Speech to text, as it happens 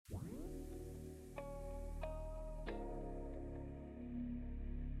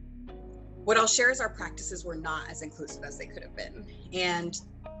what I'll share is our practices were not as inclusive as they could have been. And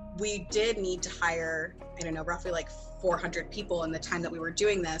we did need to hire, I don't know, roughly like 400 people in the time that we were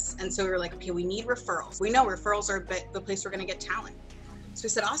doing this. And so we were like, okay, we need referrals. We know referrals are the place we're going to get talent. So we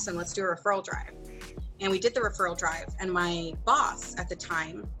said, awesome, let's do a referral drive. And we did the referral drive. And my boss at the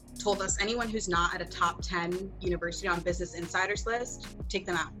time told us, anyone who's not at a top 10 University on Business Insiders list, take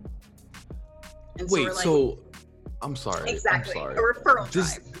them out. And Wait, we're like, so I'm sorry. Exactly. I'm sorry. A referral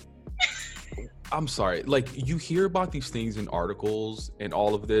drive. I'm sorry. Like, you hear about these things in articles and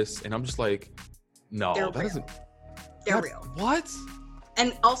all of this, and I'm just like, no, They're that real. isn't. They're real. What?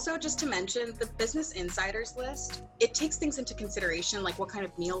 And also, just to mention, the Business Insiders list, it takes things into consideration, like what kind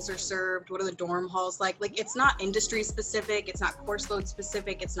of meals are served, what are the dorm halls like. Like, it's not industry specific, it's not course load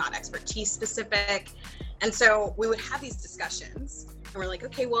specific, it's not expertise specific. And so we would have these discussions, and we're like,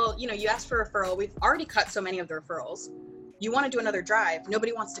 okay, well, you know, you asked for a referral. We've already cut so many of the referrals. You want to do another drive.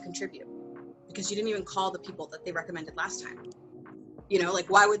 Nobody wants to contribute because you didn't even call the people that they recommended last time. You know, like,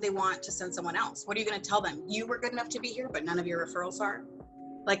 why would they want to send someone else? What are you going to tell them? You were good enough to be here, but none of your referrals are?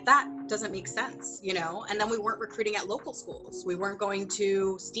 Like, that doesn't make sense, you know? And then we weren't recruiting at local schools. We weren't going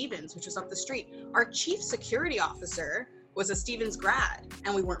to Stevens, which was up the street. Our chief security officer was a Stevens grad,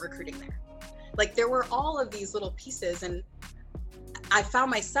 and we weren't recruiting there. Like, there were all of these little pieces, and I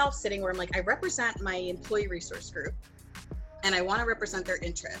found myself sitting where I'm like, I represent my employee resource group, and I want to represent their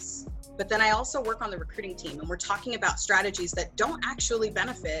interests. But then I also work on the recruiting team, and we're talking about strategies that don't actually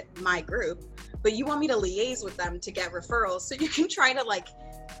benefit my group, but you want me to liaise with them to get referrals so you can try to like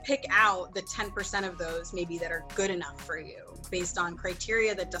pick out the 10% of those maybe that are good enough for you based on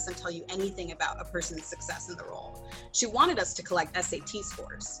criteria that doesn't tell you anything about a person's success in the role. She wanted us to collect SAT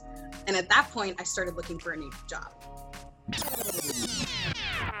scores. And at that point, I started looking for a new job.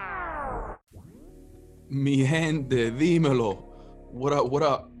 Mi gente, dímelo. What up, what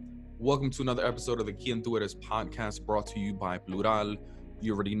up? Welcome to another episode of the Quien Tú Eres podcast, brought to you by Plural.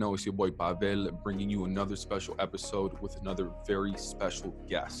 You already know it's your boy Pavel, bringing you another special episode with another very special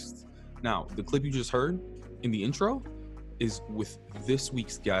guest. Now, the clip you just heard in the intro is with this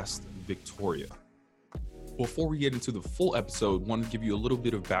week's guest, Victoria. Before we get into the full episode, I want to give you a little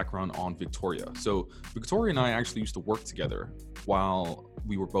bit of background on Victoria. So Victoria and I actually used to work together while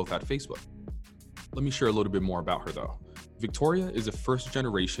we were both at Facebook. Let me share a little bit more about her though. Victoria is a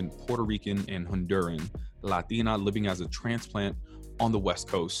first-generation Puerto Rican and Honduran Latina living as a transplant on the West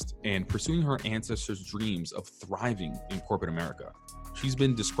Coast and pursuing her ancestors' dreams of thriving in corporate America. She's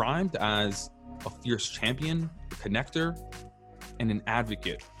been described as a fierce champion, a connector, and an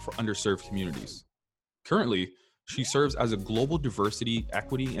advocate for underserved communities. Currently, she serves as a global diversity,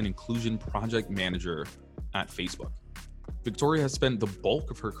 equity, and inclusion project manager at Facebook. Victoria has spent the bulk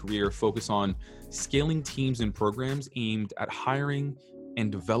of her career focused on scaling teams and programs aimed at hiring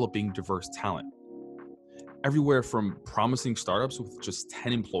and developing diverse talent. Everywhere from promising startups with just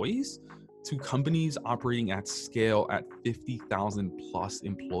 10 employees to companies operating at scale at 50,000 plus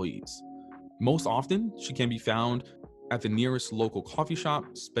employees. Most often, she can be found at the nearest local coffee shop,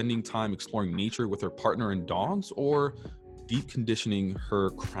 spending time exploring nature with her partner and dogs, or deep conditioning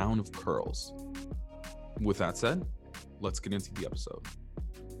her crown of curls. With that said, let's get into the episode.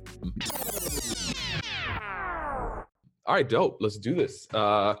 All right, dope. Let's do this.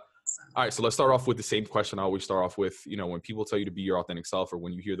 All right, so let's start off with the same question I always start off with. You know, when people tell you to be your authentic self, or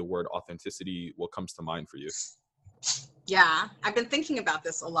when you hear the word authenticity, what comes to mind for you? Yeah, I've been thinking about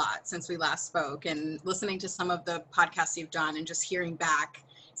this a lot since we last spoke, and listening to some of the podcasts you've done and just hearing back.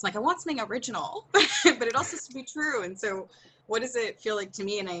 It's like, I want something original, but it also has to be true. And so what does it feel like to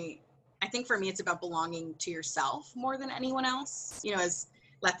me? And I think for me, it's about belonging to yourself more than anyone else. You know, as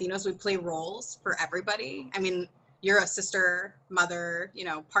Latinos, we play roles for everybody. I mean, you're a sister, mother, you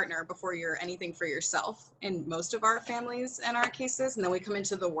know, partner before you're anything for yourself in most of our families and our cases. And then we come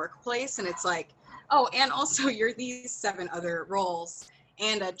into the workplace and it's like, oh, and also you're these 7 other roles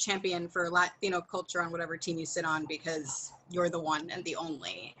and a champion for Latino culture on whatever team you sit on because you're the one and the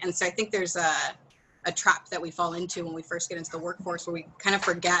only. And so I think there's a trap that we fall into when we first get into the workforce where we kind of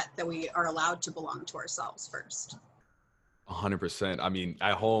forget that we are allowed to belong to ourselves first. 100%. I mean,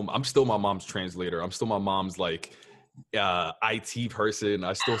 at home, I'm still my mom's translator. I'm still my mom's like IT person.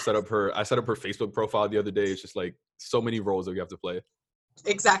 I set up her Facebook profile the other day. It's just like so many roles that we have to play.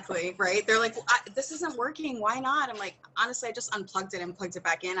 Exactly, right? They're like, well, this isn't working. Why not? I'm like, honestly, I just unplugged it and plugged it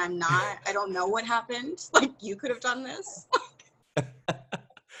back in. I don't know what happened. Like, you could have done this.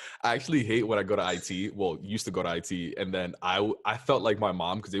 I actually hate when I go to IT. Well, used to go to IT. And then I felt like my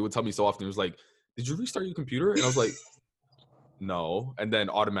mom, because they would tell me so often, it was like, did you restart your computer? And I was like, no. And then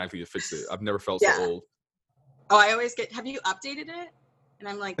automatically it fixed it. I've never felt so old. Oh, I always have you updated it? And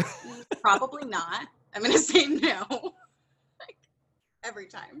I'm like, probably not. I'm going to say no. Like every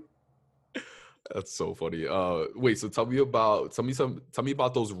time. That's so funny. Wait, so tell me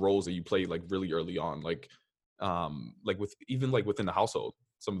about those roles that you played like really early on, like with even like within the household,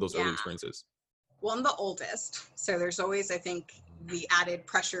 some of those early Yeah. experiences. Well, I'm the oldest. So there's always, I think, the added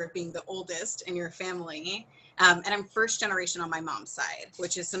pressure of being the oldest in your family. And I'm first generation on my mom's side,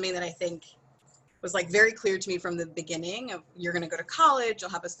 which is something that I think was like very clear to me from the beginning of you're going to go to college, you'll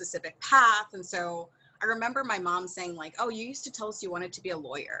have a specific path. And so I remember my mom saying like, oh, you used to tell us you wanted to be a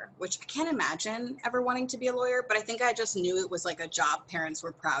lawyer, which I can't imagine ever wanting to be a lawyer, but I think I just knew it was like a job parents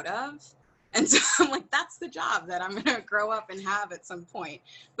were proud of. And so I'm like, that's the job that I'm going to grow up and have at some point.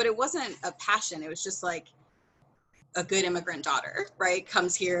 But it wasn't a passion. It was just like a good immigrant daughter, right?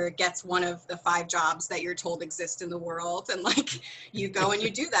 Comes here, gets one of the 5 jobs that you're told exist in the world. And like, you go and you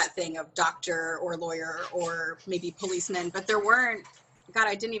do that thing of doctor or lawyer or maybe policeman, but there weren't, God,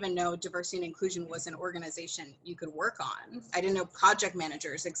 I didn't even know diversity and inclusion was an organization you could work on. I didn't know project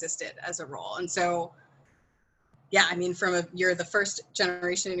managers existed as a role. And so, yeah, I mean, you're the first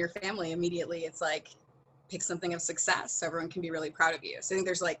generation in your family, immediately it's like, pick something of success so everyone can be really proud of you. So I think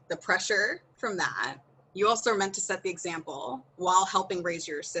there's like the pressure from that. You also are meant to set the example while helping raise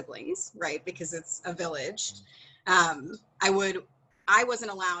your siblings, right? Because it's a village. I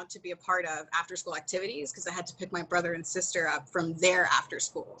wasn't allowed to be a part of after school activities because I had to pick my brother and sister up from their after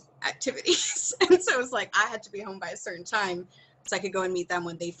school activities. And so it was like, I had to be home by a certain time so I could go and meet them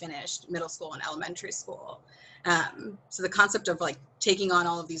when they finished middle school and elementary school. So the concept of like taking on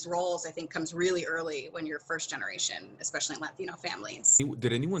all of these roles, I think comes really early when you're first generation, especially in Latino families.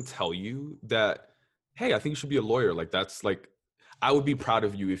 Did anyone tell you that, hey, I think you should be a lawyer? Like that's like, I would be proud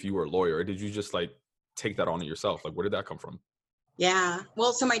of you if you were a lawyer. Or did you just like take that on yourself? Like, where did that come from? Yeah.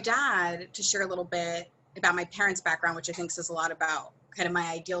 Well, so my dad, to share a little bit about my parents' background, which I think says a lot about kind of my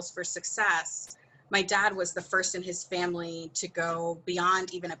ideals for success. My dad was the first in his family to go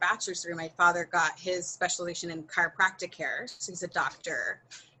beyond even a bachelor's degree. My father got his specialization in chiropractic care. So he's a doctor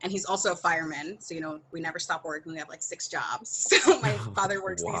and he's also a fireman. So, you know, we never stop working. We have like 6 jobs. So my father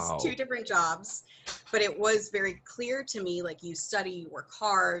works these 2 different jobs, but it was very clear to me, like you study, you work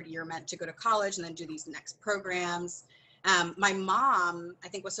hard, you're meant to go to college and then do these next programs. My mom, I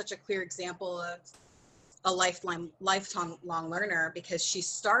think, was such a clear example of a lifelong learner because she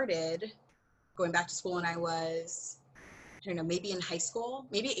started going back to school when I was, I don't know, maybe in high school,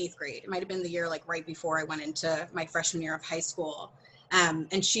 maybe 8th grade. It might have been the year like right before I went into my freshman year of high school.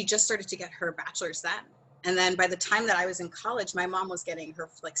 And she just started to get her bachelor's then. And then by the time that I was in college, my mom was getting her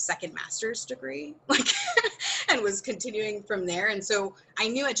like 2nd master's degree, like, and was continuing from there. And so I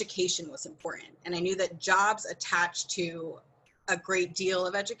knew education was important. And I knew that jobs attached to a great deal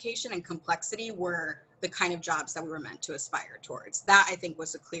of education and complexity were the kind of jobs that we were meant to aspire towards. That I think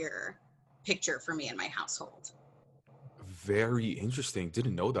was a clear picture for me and my household. Very interesting.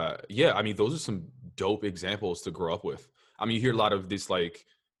 Didn't know that. Yeah, I mean, those are some dope examples to grow up with. I mean, you hear a lot of this like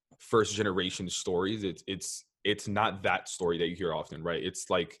first generation stories. It's not that story that you hear often, right?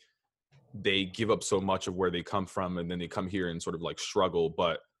 It's like they give up so much of where they come from and then they come here and sort of like struggle,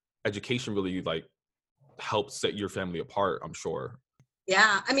 but education really like helps set your family apart, I'm sure.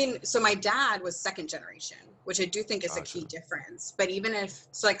 Yeah, I mean, so my dad was 2nd generation, which I do think is a Gotcha. key difference. But even if,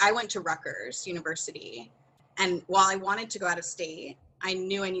 so like I went to Rutgers University, and while I wanted to go out of state, I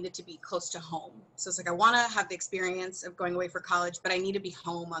knew I needed to be close to home. So it's like, I want to have the experience of going away for college, but I need to be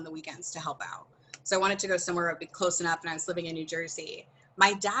home on the weekends to help out. So I wanted to go somewhere that would be close enough, and I was living in New Jersey.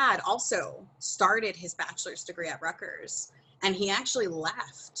 My dad also started his bachelor's degree at Rutgers, and he actually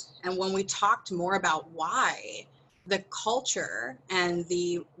left. And when we talked more about why, the culture and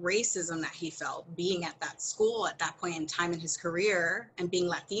the racism that he felt being at that school at that point in time in his career and being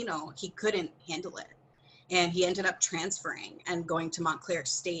Latino, he couldn't handle it. And he ended up transferring and going to Montclair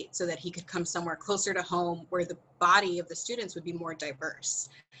State so that he could come somewhere closer to home where the body of the students would be more diverse.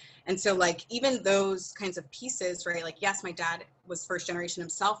 And so like even those kinds of pieces, right? Like, yes, my dad was first generation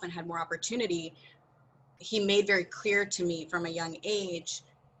himself and had more opportunity. He made very clear to me from a young age,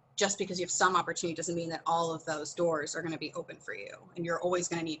 just because you have some opportunity doesn't mean that all of those doors are going to be open for you. And you're always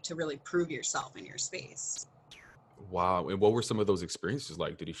going to need to really prove yourself in your space. Wow. And what were some of those experiences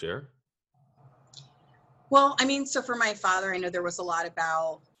like? Did he share? Well, I mean, so for my father, I know there was a lot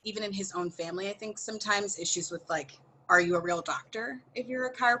about, even in his own family, I think sometimes issues with like, are you a real doctor if you're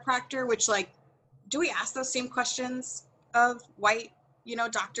a chiropractor? Which like, do we ask those same questions of white, you know,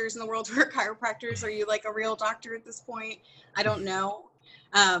 doctors in the world who are chiropractors? Are you like a real doctor at this point? I don't know.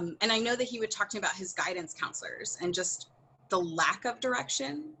 And I know that he would talk to me about his guidance counselors and just the lack of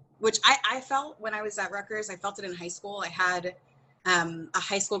direction, which I felt when I was at Rutgers. I felt it in high school. I had a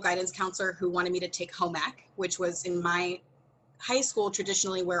high school guidance counselor who wanted me to take home ec, which was in my high school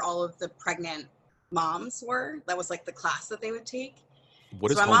traditionally where all of the pregnant moms were. That was like the class that they would take.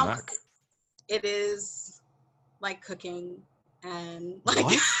 What So is my home mom ec? it is like cooking and like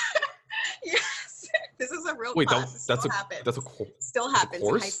What? yes, this is a real Wait, class. It that's still happens. Still that's a happens in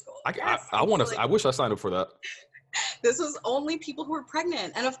high course? school. I Yes. I want So to. like I wish I signed up for that. this was only people who were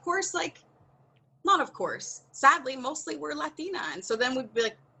pregnant. And of course, like not of course, sadly, mostly we're Latina. And so then we'd be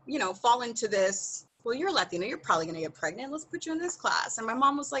like, fall into this, well, you're Latina, you're probably going to get pregnant. Let's put you in this class. And my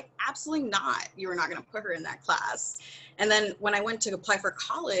mom was like, absolutely not. You are not going to put her in that class. And then when I went to apply for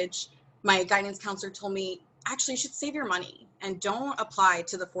college, my guidance counselor told me, actually, you should save your money and don't apply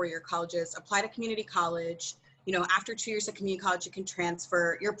to the 4-year colleges. Apply to community college. After 2 years of community college, you can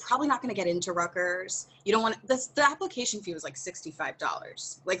transfer. You're probably not going to get into Rutgers. You don't want the application fee was like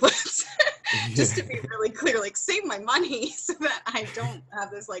 $65. Like, let's just to be really clear, like save my money so that I don't have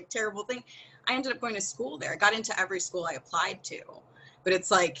this like terrible thing. I ended up going to school there. I got into every school I applied to, but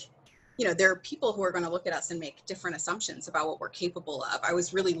it's like, there are people who are going to look at us and make different assumptions about what we're capable of. I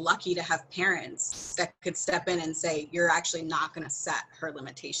was really lucky to have parents that could step in and say, you're actually not going to set her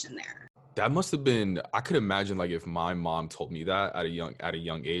limitation there. That must have been. I could imagine like if my mom told me that at a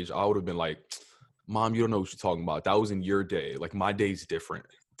young age, I would have been like, "Mom, you don't know what you're talking about. That was in your day. Like my day's different.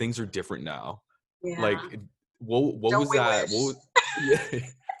 Things are different now." Yeah. Like, what Don't was we that? wish? Yeah.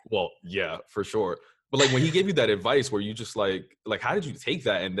 Well, yeah, for sure. But like when he gave you that advice, were you just like how did you take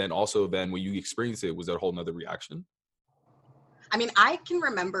that? And then also then when you experienced it, was that a whole nother reaction? I mean, I can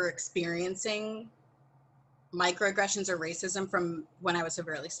remember experiencing microaggressions or racism from when I was a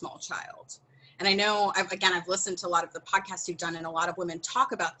really small child. And I know, I've listened to a lot of the podcasts you've done, and a lot of women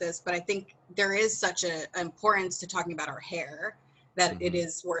talk about this, but I think there is such an importance to talking about our hair that it Mm-hmm.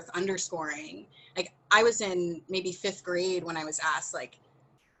 is worth underscoring. Like, I was in maybe 5th grade when I was asked, like,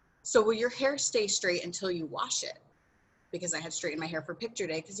 so will your hair stay straight until you wash it? Because I had straightened my hair for picture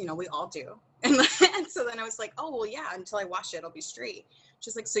day, because we all do. And so then I was like, oh well, yeah, until I wash it, it'll be straight.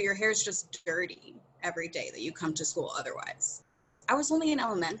 She's like, so your hair's just dirty every day that you come to school otherwise. I was only in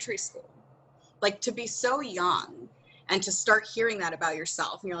elementary school. Like, to be so young and to start hearing that about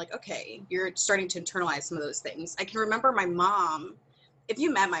yourself, and you're like, okay, you're starting to internalize some of those things. I can remember my mom, if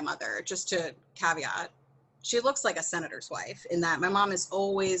you met my mother, just to caveat, she looks like a senator's wife in that my mom is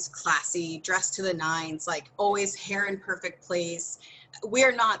always classy, dressed to the nines, like always hair in perfect place.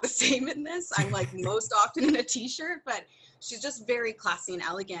 We're not the same in this. I'm like most often in a t-shirt, but she's just very classy and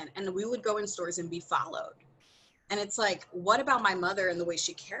elegant. And we would go in stores and be followed. And it's like, what about my mother and the way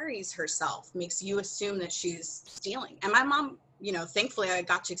she carries herself makes you assume that she's stealing? And my mom, thankfully I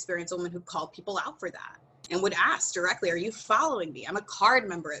got to experience a woman who called people out for that and would ask directly, are you following me? I'm a card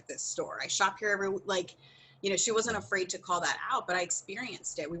member at this store. I shop here she wasn't afraid to call that out, but I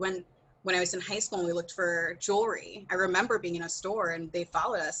experienced it. We went when I was in high school and we looked for jewelry. I remember being in a store and they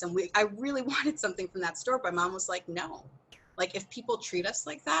followed us, and I really wanted something from that store, but mom was like, no. Like, if people treat us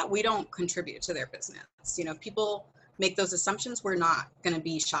like that, we don't contribute to their business. If people make those assumptions, we're not going to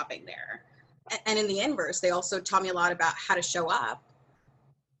be shopping there. And in the inverse, they also taught me a lot about how to show up,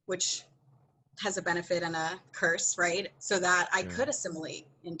 which has a benefit and a curse, right? So that I Yeah. could assimilate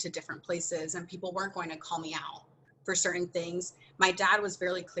into different places and people weren't going to call me out for certain things. My dad was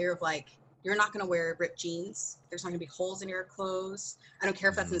very clear of like, you're not going to wear ripped jeans. There's not going to be holes in your clothes. I don't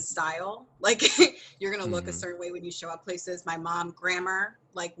care if that's in style. Like, you're going to look a Mm-hmm. certain way when you show up places. My mom, grammar,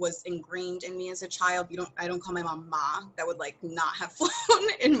 like, was ingrained in me as a child. I don't call my mom Ma. That would like not have flown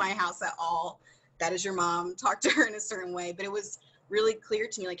in my house at all. That is your mom. Talk to her in a certain way. But it was really clear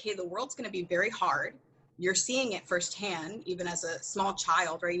to me, like, hey, the world's going to be very hard. You're seeing it firsthand, even as a small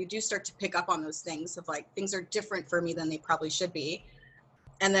child, right? You do start to pick up on those things of like, things are different for me than they probably should be.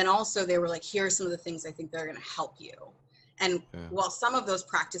 And then also they were like, here are some of the things I think that are going to help you. And Yeah. while some of those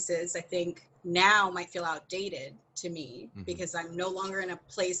practices I think now might feel outdated to me Mhm. because I'm no longer in a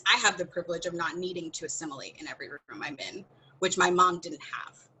place, I have the privilege of not needing to assimilate in every room I'm in, which my mom didn't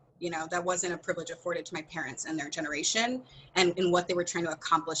have. That wasn't a privilege afforded to my parents and their generation and in what they were trying to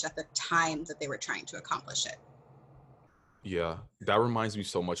accomplish at the time that they were trying to accomplish it. Yeah, that reminds me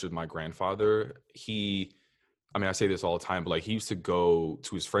so much of my grandfather. I mean, I say this all the time, but like he used to go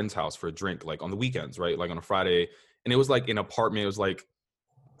to his friend's house for a drink, like on the weekends, right? Like on a Friday. And it was like an apartment, it was like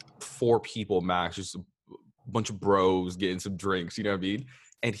 4 people max, just a bunch of bros getting some drinks, you know what I mean?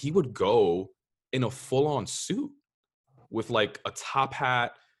 And he would go in a full-on suit with like a top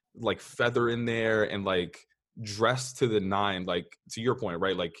hat, like feather in there, and like dressed to the nine, like to your point,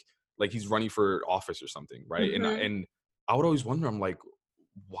 right? Like he's running for office or something, right? And Mm-hmm. and I would always wonder, I'm like,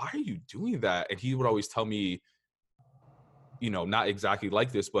 why are you doing that? And he would always tell me, not exactly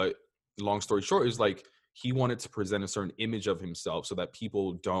like this, but long story short is like he wanted to present a certain image of himself so that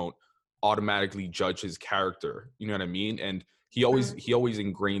people don't automatically judge his character. You know what I mean? And he always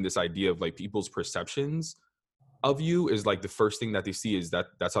ingrained this idea of like people's perceptions of you is like the first thing that they see is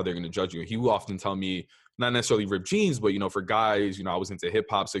that's how they're going to judge you. He will often tell me, not necessarily ripped jeans, but for guys, I was into hip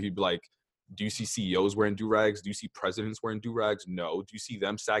hop, so he'd be like, do you see CEOs wearing do-rags? Do you see presidents wearing do-rags? No. Do you see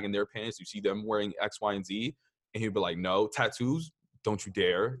them sagging their pants? Do you see them wearing X, Y, and Z? And he'd be like, no. Tattoos? Don't you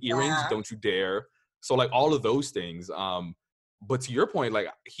dare. Earrings? Yeah. Don't you dare. So like all of those things. But to your point, like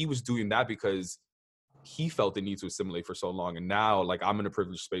he was doing that because he felt the need to assimilate for so long. And now like I'm in a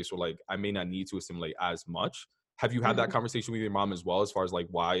privileged space where like I may not need to assimilate as much. Have you had that conversation with your mom as well, as far as like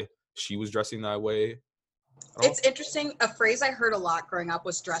why she was dressing that way? It's interesting. A phrase I heard a lot growing up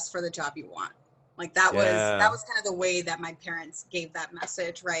was "dress for the job you want." Like that was kind of the way that my parents gave that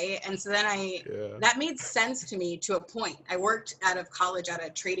message, right? And so then that made sense to me to a point. I worked out of college at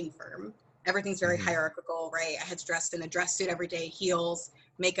a trading firm. Everything's very hierarchical, right? I had to dress in a dress suit every day, heels,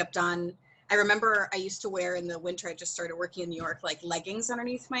 makeup done. I remember I used to wear in the winter, I just started working in New York, like leggings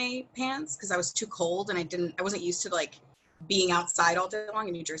underneath my pants because I was too cold and I wasn't used to like being outside all day long.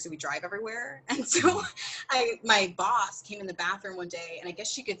 In New Jersey, we drive everywhere. And so my boss came in the bathroom one day and I guess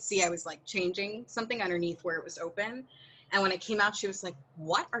she could see I was like changing something underneath where it was open. And when I came out, she was like,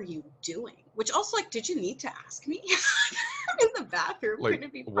 "What are you doing?" Which also like, did you need to ask me? In the bathroom, like, couldn't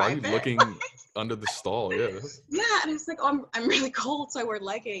it be why private? are you looking under the stall? Yeah. Yeah, and I was like, "Oh, I'm really cold, so I wear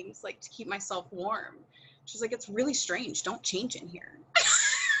leggings like to keep myself warm." She's like, "It's really strange. Don't change in here."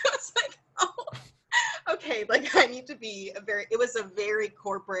 I was like, "Oh, okay." Like I need to be it was a very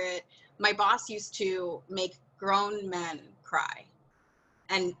corporate. My boss used to make grown men cry.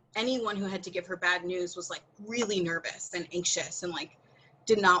 And anyone who had to give her bad news was like really nervous and anxious and like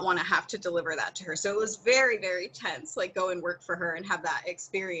did not want to have to deliver that to her. So it was very, very tense, like go and work for her and have that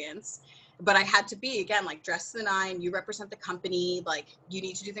experience. But I had to be, again, like dressed to the nine, you represent the company, like you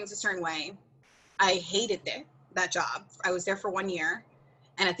need to do things a certain way. I hated that job. I was there for 1 year.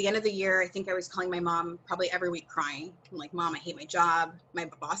 And at the end of the year, I think I was calling my mom probably every week crying. I'm like, "Mom, I hate my job. My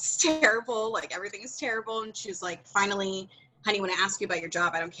boss is terrible. Like everything is terrible." And she was like, "Finally, honey, when I ask you about your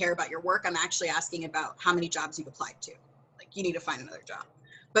job, I don't care about your work. I'm actually asking about how many jobs you've applied to. Like you need to find another job."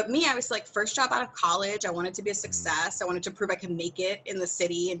 But me, I was like, first job out of college. I wanted to be a success. I wanted to prove I could make it in the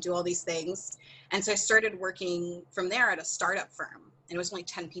city and do all these things. And so I started working from there at a startup firm, and it was only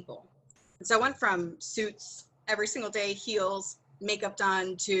 10 people. And so I went from suits every single day, heels, makeup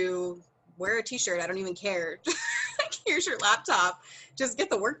done, to wear a t-shirt. I don't even care. Here's your laptop. Just get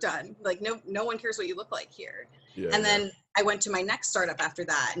the work done. Like no one cares what you look like here. And then I went to my next startup after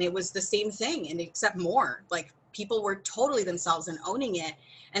that, and it was the same thing, and except more. Like people were totally themselves and owning it.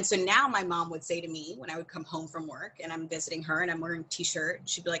 And so now my mom would say to me when I would come home from work and I'm visiting her and I'm wearing a t-shirt,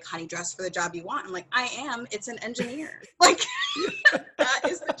 she'd be like, "Honey, dress for the job you want." I'm like, "I am. It's an engineer." Like that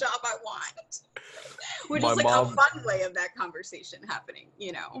is the job I want. Which is like a fun way of that conversation happening,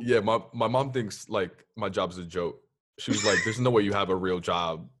 Yeah, my mom thinks like my job's a joke. She was like, "There's no way you have a real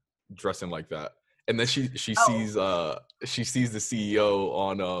job dressing like that." And then she sees the CEO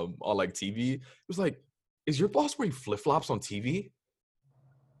on like TV. It was like, "Is your boss wearing flip-flops on TV?"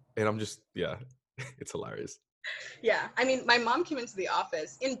 And I'm just, it's hilarious. Yeah, I mean, my mom came into the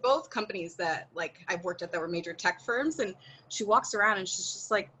office in both companies that like I've worked at that were major tech firms, and she walks around and she's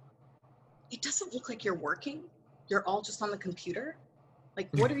just like, "It doesn't look like you're working. You're all just on the computer. Like,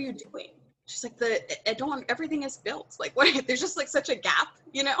 what are you doing?" She's like, everything is built. Like, what? There's just like such a gap,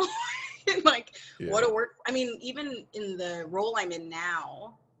 and like what a work. I mean, even in the role I'm in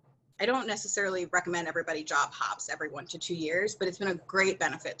now, I don't necessarily recommend everybody job hops every 1 to 2 years, but it's been a great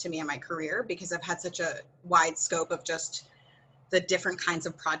benefit to me in my career because I've had such a wide scope of just the different kinds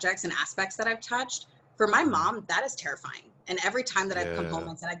of projects and aspects that I've touched. For my mom, that is terrifying. And every time that I've come home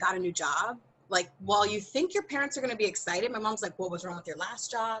and said, "I got a new job," like, while you think your parents are going to be excited, my mom's like, "What was wrong with your last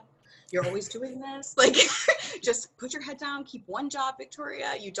job? You're always doing this." Like, just put your head down, keep one job,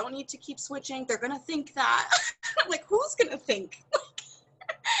 Victoria. You don't need to keep switching. They're going to think that. I'm like, who's going to think?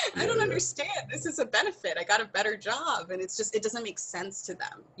 I don't understand. This is a benefit. I got a better job. And it's just, it doesn't make sense to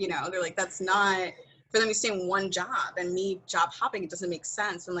them. They're like, that's not, for them to stay in one job and me job hopping, it doesn't make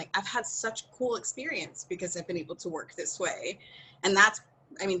sense. And like, I've had such cool experience because I've been able to work this way. And that's,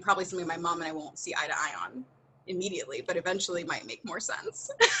 I mean, probably something my mom and I won't see eye to eye on immediately, but eventually might make more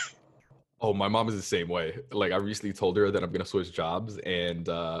sense. Oh, my mom is the same way. Like I recently told her that I'm going to switch jobs, and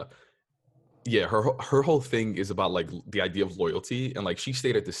her whole thing is about like the idea of loyalty, and like she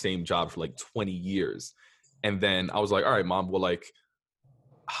stayed at the same job for like 20 years. And then I was like, "All right, Mom, well, like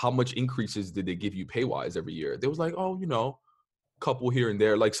how much increases did they give you pay wise every year?" They was like, "Oh, couple here and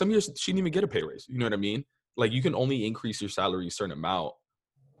there. Like some years she didn't even get a pay raise. You know what I mean? Like you can only increase your salary a certain amount,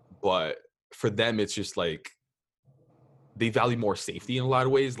 but for them it's just like they value more safety in a lot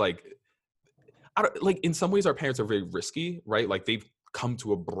of ways. Like I don't, like in some ways our parents are very risky, right? Like they've come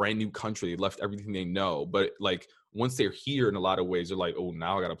to a brand new country, they left everything they know, but like once they're here in a lot of ways they're like, oh,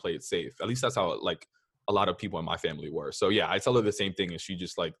 now I gotta play it safe. At least that's how like a lot of people in my family were. So yeah, I tell her the same thing and she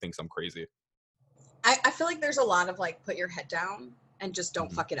just like thinks I'm crazy. I feel like there's a lot of like put your head down and just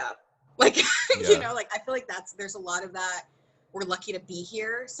don't Mhm. fuck it up. Like Yeah. you know, like I feel like there's a lot of that we're lucky to be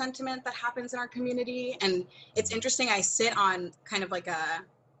here sentiment that happens in our community. And it's interesting, I sit on kind of like a,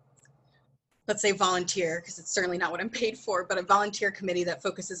 let's say volunteer, because it's certainly not what I'm paid for, but a volunteer committee that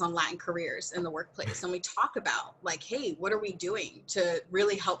focuses on Latin careers in the workplace. And we talk about like, hey, what are we doing to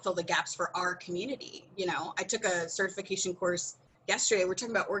really help fill the gaps for our community? You know, I took a certification course yesterday. We're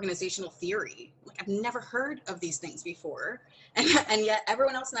talking about organizational theory. Like I've never heard of these things before. And yet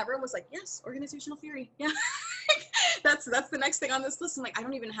everyone else in that room was like, yes, organizational theory. Yeah. that's the next thing on this list. I'm like, I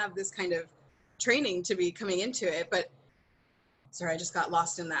don't even have this kind of training to be coming into it. But sorry, I just got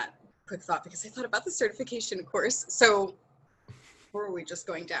lost in that quick thought because I thought about the certification course. So where were we just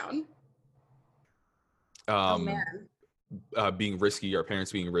going down? Oh man. Being risky, our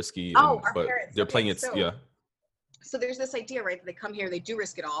parents being risky, Oh, and our but parents. they're Okay, playing it. so Yeah. so there's this idea, right, that they come here, they do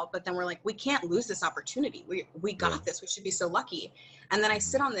risk it all, but then we're like, we can't lose this opportunity. We got Yeah. this. We should be so lucky. And then I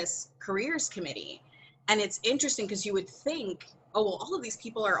sit on this careers committee, and it's interesting because you would think, oh well, all of these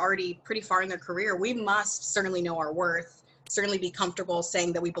people are already pretty far in their career. We must certainly know our worth, certainly be comfortable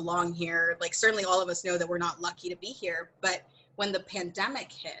saying that we belong here. Like certainly all of us know that we're not lucky to be here. But when the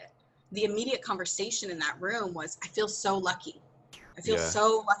pandemic hit, the immediate conversation in that room was, I feel so lucky. I feel Yeah.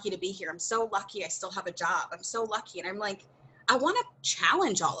 so lucky to be here. I'm so lucky I still have a job. I'm so lucky. And I'm like, I want to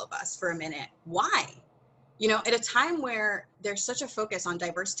challenge all of us for a minute. Why? You know, at a time where there's such a focus on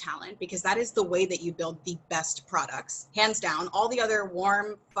diverse talent, because that is the way that you build the best products, hands down. All the other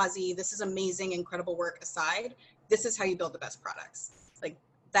warm, fuzzy, this is amazing, incredible work aside, this is how you build the best products. Like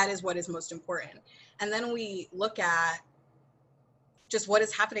that is what is most important. And then we look at just what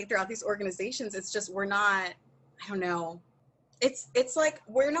is happening throughout these organizations. It's just, we're not, I don't know. It's like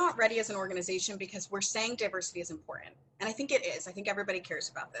we're not ready as an organization because we're saying diversity is important. And I think it is. I think everybody cares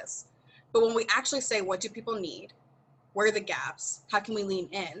about this. But when we actually say, what do people need? Where are the gaps? How can we lean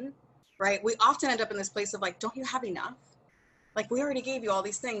in? Right? We often end up in this place of like, don't you have enough? Like we already gave you all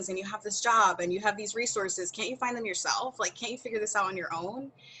these things and you have this job and you have these resources. Can't you find them yourself? Like, can't you figure this out on your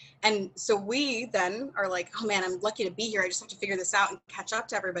own? And so we then are like, oh man, I'm lucky to be here. I just have to figure this out and catch up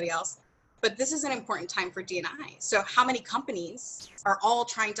to everybody else. But this is an important time for D&I. So how many companies are all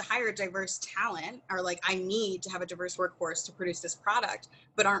trying to hire diverse talent, are like, I need to have a diverse workforce to produce this product,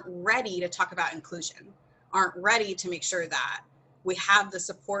 but aren't ready to talk about inclusion, aren't ready to make sure that we have the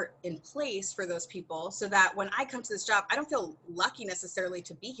support in place for those people so that when I come to this job, I don't feel lucky necessarily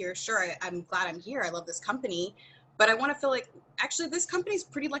to be here. Sure, I'm glad I'm here. I love this company, but I want to feel like actually this company's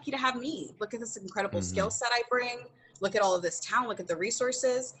pretty lucky to have me. Look at this incredible skill set I bring. Look at all of this talent, look at the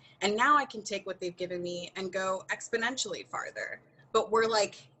resources. And now I can take what they've given me and go exponentially farther. But we're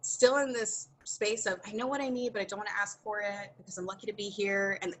like still in this space of, I know what I need, but I don't want to ask for it because I'm lucky to be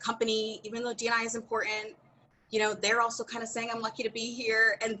here. And the company, even though D&I is important, you know, they're also kind of saying I'm lucky to be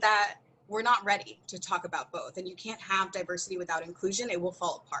here, and that we're not ready to talk about both. And you can't have diversity without inclusion. It will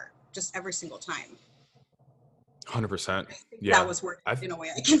fall apart just every single time. 100%. Yeah. That was worth in a way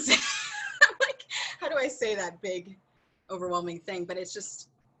I can say. Like, how do I say that big, overwhelming thing? But it's just,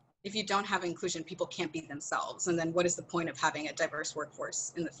 if you don't have inclusion, people can't be themselves. And then what is the point of having a diverse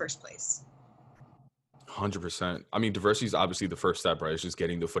workforce in the first place? 100%. I mean, diversity is obviously the first step, right? It's just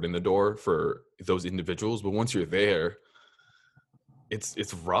getting the foot in the door for those individuals. But once you're there,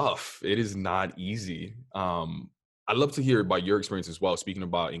 it's rough. It is not easy. I'd love to hear about your experience as well. Speaking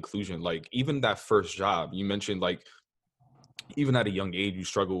about inclusion, like even that first job, you mentioned like even at a young age, you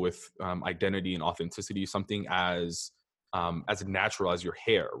struggle with identity and authenticity, something as natural as your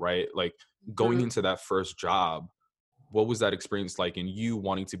hair, right? Like going into that first job, what was that experience like in you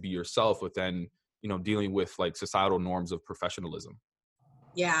wanting to be yourself, but then, you know, dealing with like societal norms of professionalism?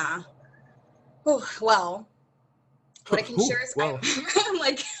 Yeah. Oh, well, what I can share is I'm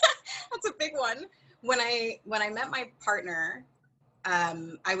like, that's a big one. When I met my partner,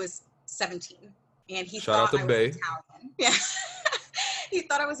 I was 17 and he thought I was Italian. Yeah. He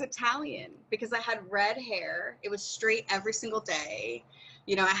thought I was Italian because I had red hair. It was straight every single day.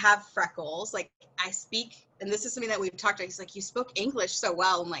 You know, I have freckles. Like I speak, and this is something that we've talked about. He's like, you spoke English so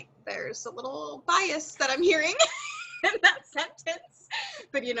well. I'm like, there's a little bias that I'm hearing. in that sentence.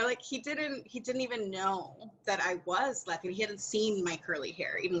 But like he didn't even know that I was Latin. He hadn't seen my curly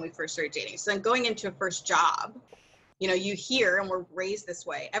hair even when we first started dating. So then going into a first job, you hear, and we're raised this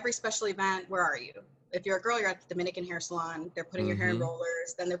way, every special event, where are you? If you're a girl, you're at the Dominican hair salon, they're putting your hair in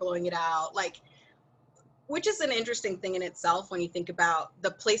rollers, then they're blowing it out, which is an interesting thing in itself when you think about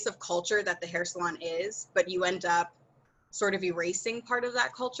the place of culture that the hair salon is, but you end up sort of erasing part of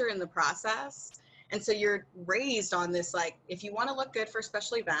that culture in the process. And so you're raised on this, if you want to look good for a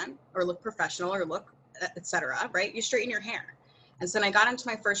special event or look professional or look, etc., right? You straighten your hair. And so when I got into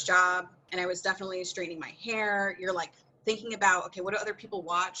my first job and I was definitely straightening my hair, you're thinking about, okay, what do other people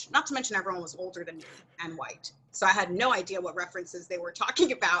watch? Not to mention everyone was older than me and white. So I had no idea what references they were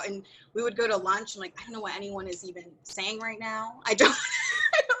talking about. And we would go to lunch and I don't know what anyone is even saying right now. I don't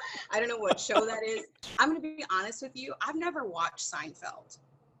know what show that is. I'm going to be honest with you. I've never watched Seinfeld.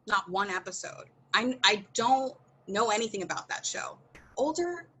 Not one episode. I don't know anything about that show.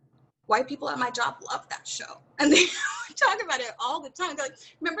 Older white people at my job love that show. And they talk about it all the time. They're like,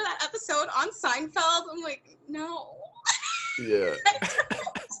 remember that episode on Seinfeld? I'm like, no. Yeah.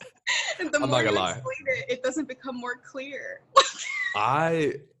 And the I'm more not you gonna explain it doesn't become more clear.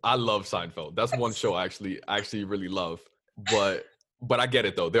 I love Seinfeld. That's one show I actually really love. But I get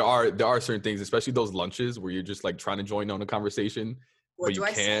it though. There are certain things, especially those lunches where you're just trying to join on a conversation, but you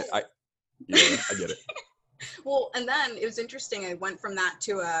can't. I get it. Well, and then it was interesting. I went from that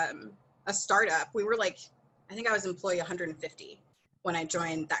to a startup. We were I think I was employee 150 when I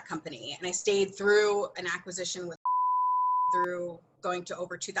joined that company, and I stayed through an acquisition through going to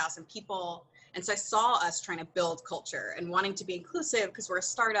over 2,000 people. And so I saw us trying to build culture and wanting to be inclusive because we're a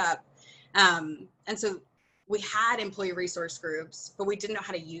startup. And so we had employee resource groups, but we didn't know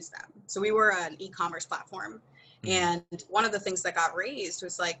how to use them. So we were an e-commerce platform. And one of the things that got raised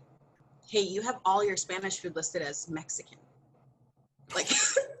was hey, you have all your Spanish food listed as Mexican.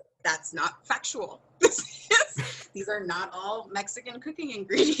 That's not factual. These are not all Mexican cooking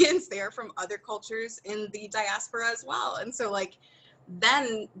ingredients. They are from other cultures in the diaspora as well. And so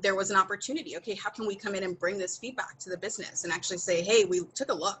then there was an opportunity. Okay, how can we come in and bring this feedback to the business and actually say, hey, we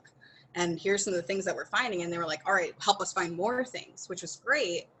took a look and here's some of the things that we're finding. And they were like, all right, help us find more things, which was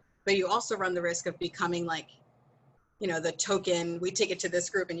great. But you also run the risk of becoming the token, we take it to this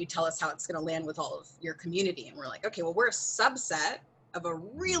group and you tell us how it's going to land with all of your community. And we're like, okay, well, we're a subset of a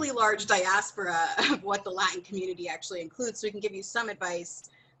really large diaspora of what the Latin community actually includes. So we can give you some advice,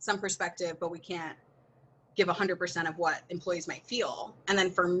 some perspective, but we can't give 100% of what employees might feel. And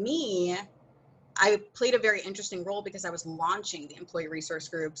then for me, I played a very interesting role because I was launching the employee resource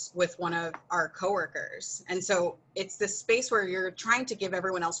groups with one of our coworkers. And so it's this space where you're trying to give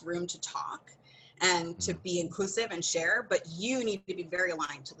everyone else room to talk and to be inclusive and share, but you need to be very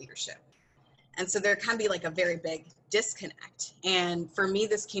aligned to leadership. And so there can be a very big disconnect. And for me,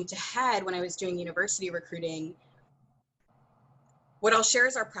 this came to head when I was doing university recruiting. What I'll share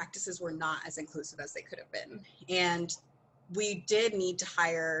is our practices were not as inclusive as they could have been. And we did need to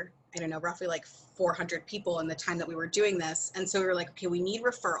hire, roughly 400 people in the time that we were doing this. And so we were okay, we need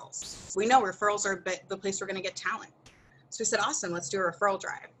referrals. We know referrals are the place we're going to get talent. So we said, awesome, let's do a referral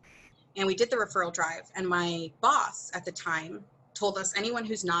drive. And we did the referral drive. And my boss at the time told us anyone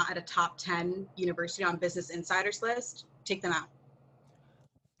who's not at a top 10 University on Business Insiders list, take them out.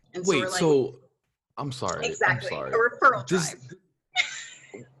 And wait, so I'm sorry. Exactly. I'm sorry. A referral drive.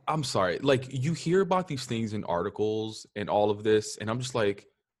 I'm sorry. You hear about these things in articles and all of this, and I'm just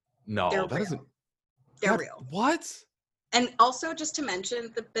no, that doesn't. They're real. What? And also, just to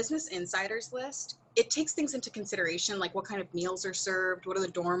mention, the Business Insiders list, it takes things into consideration, what kind of meals are served, what are the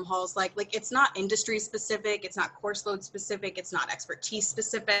dorm halls like. It's not industry specific, it's not course load specific, it's not expertise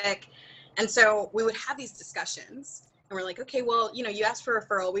specific. And so we would have these discussions, and we're okay, well, you asked for a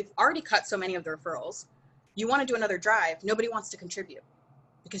referral. We've already cut so many of the referrals. You want to do another drive. Nobody wants to contribute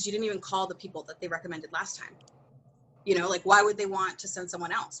because you didn't even call the people that they recommended last time. Why would they want to send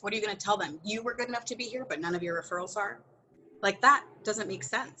someone else? What are you going to tell them? You were good enough to be here, but none of your referrals are? That doesn't make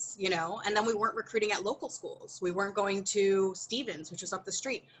sense, And then we weren't recruiting at local schools. We weren't going to Stevens, which was up the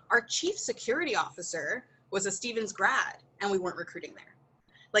street. Our chief security officer was a Stevens grad, and we weren't recruiting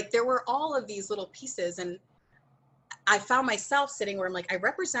there. There were all of these little pieces, and I found myself sitting where I'm I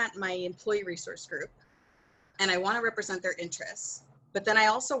represent my employee resource group, and I want to represent their interests. But then I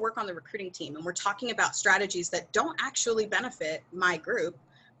also work on the recruiting team, and we're talking about strategies that don't actually benefit my group,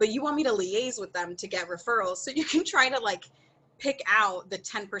 but you want me to liaise with them to get referrals so you can try to pick out the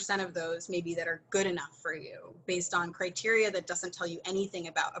 10% of those maybe that are good enough for you based on criteria that doesn't tell you anything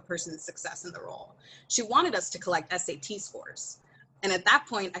about a person's success in the role. She wanted us to collect SAT scores. And at that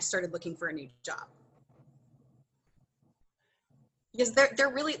point, I started looking for a new job. Because they're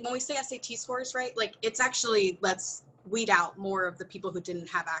really, when we say SAT scores, right? Like it's actually, let's weed out more of the people who didn't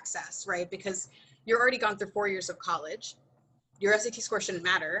have access, right? Because you're already gone through 4 years of college. Your SAT score shouldn't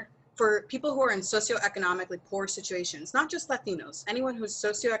matter. For people who are in socioeconomically poor situations, not just Latinos, anyone who's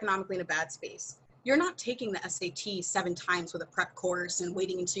socioeconomically in a bad space, you're not taking the SAT 7 times with a prep course and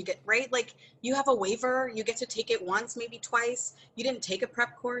waiting until you get, right? Like you have a waiver, you get to take it once, maybe twice. You didn't take a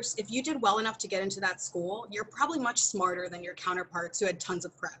prep course. If you did well enough to get into that school, you're probably much smarter than your counterparts who had tons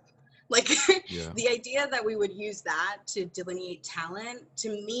of prep. Like Yeah. the idea that we would use that to delineate talent, to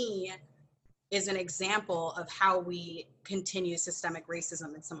me, is an example of how we continue systemic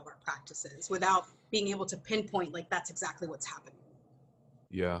racism in some of our practices without being able to pinpoint like that's exactly what's happening.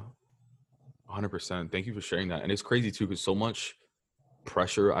 Yeah. 100%. Thank you for sharing that. And it's crazy too, because so much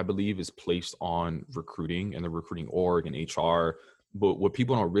pressure, I believe, is placed on recruiting and the recruiting org and HR. But what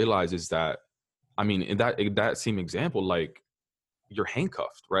people don't realize is that, I mean, in that same example, like you're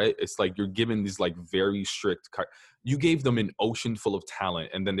handcuffed, right? It's like you're given these like very strict. You gave them an ocean full of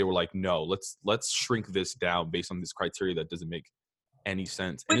talent, and then they were like, "No, let's shrink this down based on this criteria that doesn't make any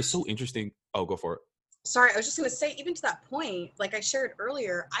sense." And it's Which, so interesting. Oh, go for it. sorry, I was just going to say, even to that point, like I shared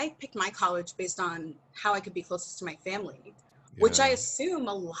earlier, I picked my college based on how I could be closest to my family, which I Yeah. assume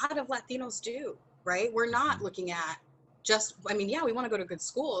a lot of Latinos do, right? We're not Mhm. looking at just, I mean, yeah, we want to go to good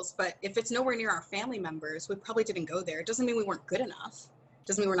schools, but if it's nowhere near our family members, we probably didn't go there. It doesn't mean we weren't good enough. It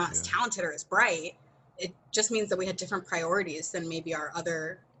doesn't mean we're not as Yeah. talented or as bright. It just means that we had different priorities than maybe our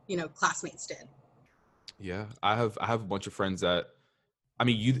other, classmates did. Yeah. I have a bunch of friends that, I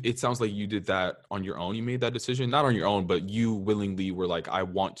mean, it sounds like you did that on your own. You made that decision, not on your own, but you willingly were like, I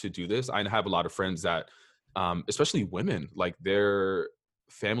want to do this. I have a lot of friends that, especially women, like their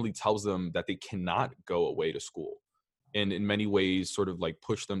family tells them that they cannot go away to school, and in many ways sort of like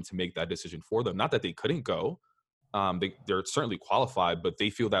push them to make that decision for them. Not that they couldn't go. They're certainly qualified, but they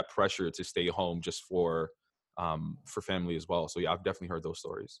feel that pressure to stay home just for family as well. So yeah, I've definitely heard those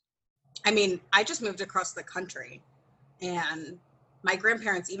stories. I mean, I just moved across the country, and my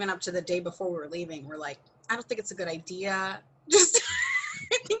grandparents, even up to the day before we were leaving, were like, I don't think it's a good idea. Just,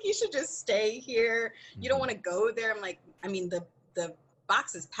 I think you should just stay here. You don't Mhm. want to go there. I'm like, I mean, the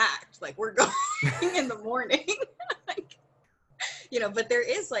box is packed. Like, we're going in the morning. Like, but there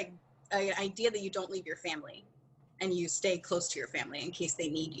is like an idea that you don't leave your family and you stay close to your family in case they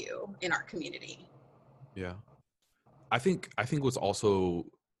need you in our community. Yeah. I think what's also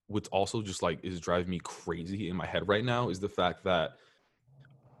just like is driving me crazy in my head right now is the fact that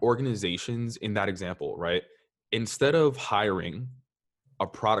organizations in that example, right? Instead of hiring a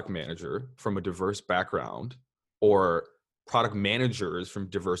product manager from a diverse background or product managers from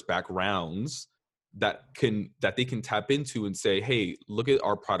diverse backgrounds that they can tap into and say, hey, look at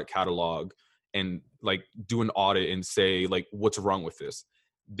our product catalog and like do an audit and say like what's wrong with this.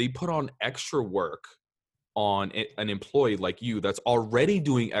 They put on extra work on an employee like you that's already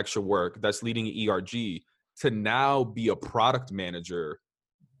doing extra work, that's leading an ERG, to now be a product manager,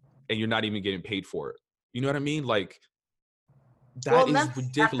 and you're not even getting paid for it. You know what I mean? Like Well, that and is that's the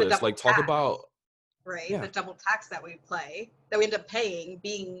ridiculous. double Like talk tax, about, right? yeah. The double tax that we play, that we end up paying,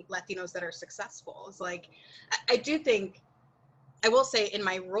 being Latinos that are successful. It's like, I do think, I will say in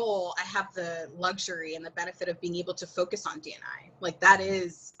my role, I have the luxury and the benefit of being able to focus on D&I. Like that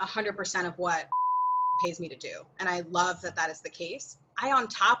is 100% of what pays me to do. And I love that that is the case. I, on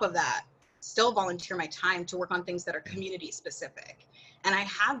top of that, still volunteer my time to work on things that are Yeah. community specific. And I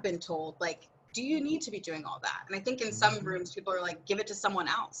have been told, like, do you need to be doing all that? And I think in some Mhm. rooms, people are like, give it to someone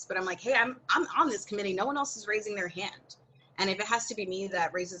else. But I'm like, hey, I'm on this committee. No one else is raising their hand. And if it has to be me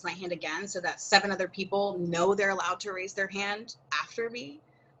that raises my hand again so that 7 other people know they're allowed to raise their hand after me,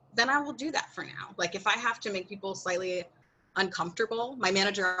 then I will do that for now. Like if I have to make people slightly uncomfortable, my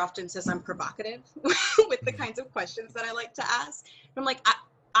manager often says I'm provocative with the kinds of questions that I like to ask. And I'm like,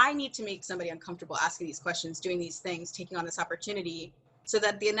 I need to make somebody uncomfortable asking these questions, doing these things, taking on this opportunity so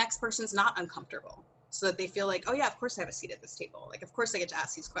that the next person's not uncomfortable. So that they feel like, oh yeah, of course I have a seat at this table. Like, of course I get to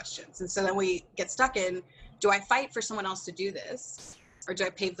ask these questions. And so then we get stuck in, do I fight for someone else to do this? Or do I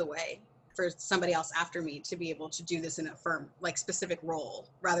pave the way for somebody else after me to be able to do this in a firm, like specific role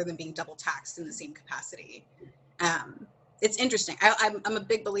rather than being double taxed in the same capacity? Um, it's interesting. I'm a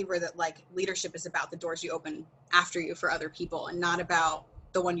big believer that like leadership is about the doors you open after you for other people and not about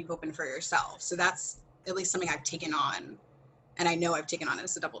the one you've opened for yourself. So that's at least something I've taken on, and I know I've taken on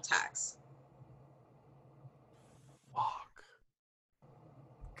as a double tax. Fuck.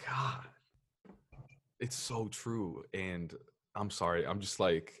 God. It's so true. And I'm sorry. I'm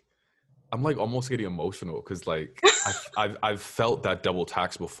like almost getting emotional because like I've felt that double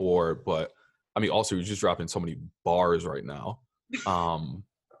tax before, but I mean also you're just dropping so many bars right now. Um,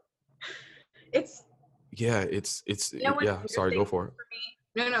 It's, yeah, it's you know what yeah. the weird Sorry, thing go is for it. for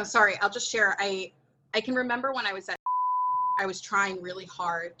me? No, sorry. I'll just share. I can remember when I was at, I was trying really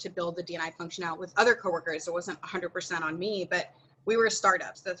hard to build the D&I function out with other coworkers. It wasn't 100% on me, but we were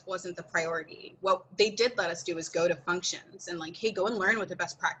startups. That wasn't the priority. What they did let us do is go to functions and like, hey, go and learn what the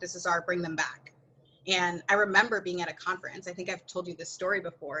best practices are, bring them back. And I remember being at a conference. I think I've told you this story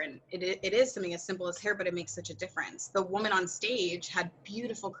before, and it is something as simple as hair, but it makes such a difference. The woman on stage had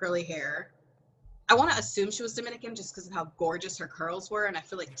beautiful curly hair. I want to assume she was Dominican just because of how gorgeous her curls were. And I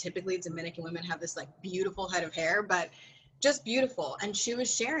feel like typically Dominican women have this like beautiful head of hair, but just beautiful. And she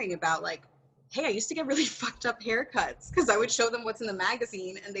was sharing about like, hey, I used to get really fucked up haircuts because I would show them what's in the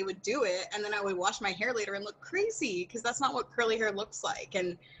magazine and they would do it. And then I would wash my hair later and look crazy because that's not what curly hair looks like.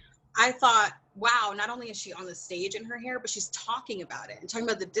 And I thought, wow, not only is she on the stage in her hair, but she's talking about it and talking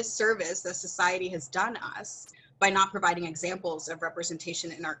about the disservice that society has done us by not providing examples of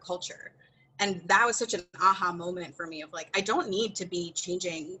representation in our culture. And that was such an aha moment for me of like, I don't need to be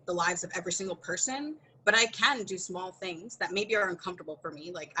changing the lives of every single person, but I can do small things that maybe are uncomfortable for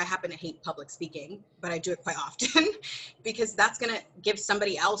me. Like I happen to hate public speaking, but I do it quite often because that's going to give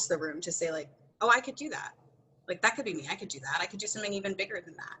somebody else the room to say like, oh, I could do that. Like that could be me. I could do that. I could do something even bigger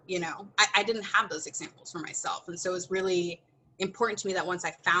than that. You know, I didn't have those examples for myself. And so it was really important to me that once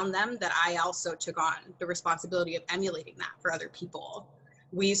I found them, that I also took on the responsibility of emulating that for other people.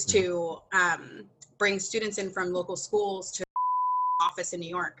 We used Yeah. to bring students in from local schools to office in New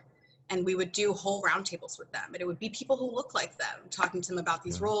York, and we would do whole roundtables with them. And it would be people who look like them, talking to them about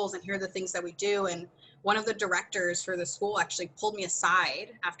these Yeah. roles and here are the things that we do. And one of the directors for the school actually pulled me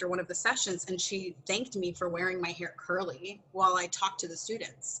aside after one of the sessions and she thanked me for wearing my hair curly while I talked to the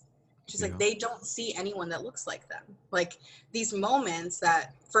students. She's like, Yeah. they don't see anyone that looks like them. Like these moments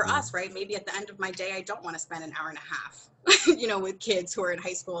that for Yeah. us, right? Maybe at the end of my day, I don't want to spend an hour and a half, with kids who are in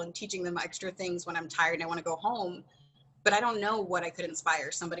high school and teaching them extra things when I'm tired and I want to go home. But I don't know what I could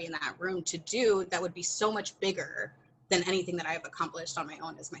inspire somebody in that room to do that would be so much bigger than anything that I have accomplished on my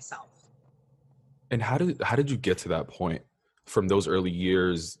own as myself. And how did you get to that point from those early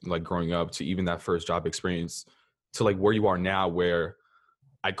years, like growing up to even that first job experience to like where you are now, where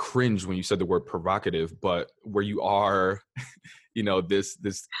I cringe when you said the word provocative, but where you are,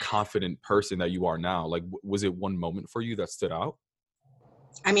 this confident person that you are now? Like, was it one moment for you that stood out?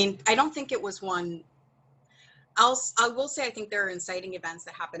 I mean, I don't think it was one. I will say I think there are inciting events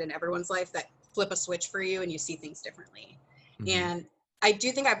that happen in everyone's life that flip a switch for you and you see things differently. Hmm. And I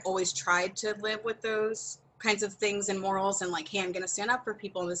do think I've always tried to live with those kinds of things and morals and like, hey, I'm going to stand up for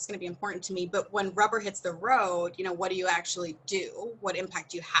people and this is going to be important to me. But when rubber hits the road, what do you actually do? What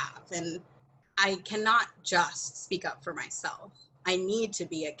impact do you have? And I cannot just speak up for myself. I need to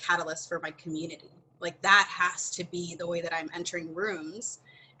be a catalyst for my community. Like that has to be the way that I'm entering rooms.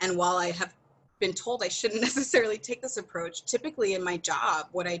 And while I have been told I shouldn't necessarily take this approach, typically in my job,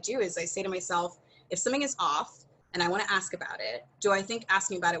 what I do is I say to myself, if something is off and I want to ask about it, do I think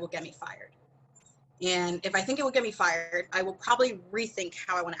asking about it will get me fired? And if I think it will get me fired, I will probably rethink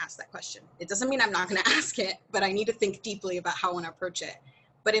how I want to ask that question. It doesn't mean I'm not going to ask it, but I need to think deeply about how I want to approach it.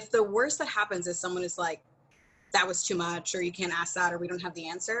 But if the worst that happens is someone is like, that was too much, or you can't ask that, or we don't have the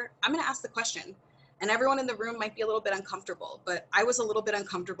answer, I'm going to ask the question. And everyone in the room might be a little bit uncomfortable, but I was a little bit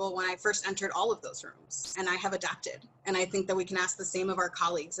uncomfortable when I first entered all of those rooms, and I have adapted. And I think that we can ask the same of our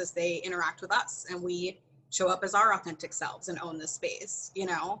colleagues as they interact with us, and we show up as our authentic selves and own the space,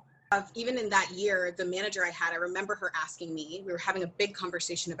 Even in that year, the manager I had, I remember her asking me, we were having a big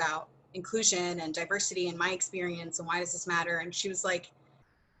conversation about inclusion and diversity and my experience and why does this matter? And she was like,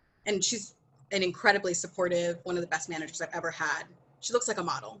 and she's an incredibly supportive, one of the best managers I've ever had. She looks like a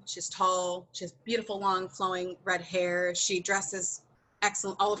model. She's tall. She has beautiful, long, flowing red hair. She dresses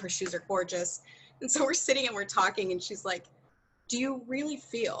excellent. All of her shoes are gorgeous. And so we're sitting and we're talking, and she's like, do you really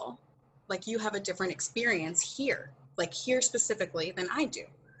feel like you have a different experience here, like here specifically, than I do?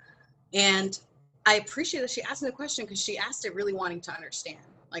 And I appreciate that she asked me the question because she asked it really wanting to understand,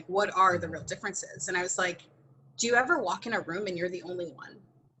 like, what are the real differences? And I was like, do you ever walk in a room and you're the only one?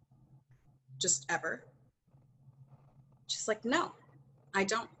 Just ever? She's like, no, I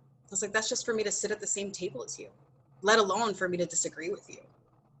don't. I was like, that's just for me to sit at the same table as you, let alone for me to disagree with you.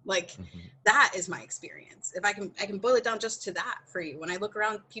 Like, Hmm. that is my experience. If I can boil it down just to that for you. When I look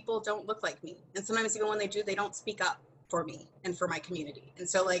around, people don't look like me. And sometimes even when they do, they don't speak up for me and for my community. And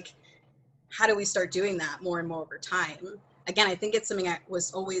so like, how do we start doing that more and more over time? Again, I think it's something I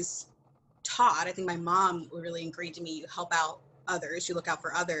was always taught. I think my mom really ingrained in me, you help out others, you look out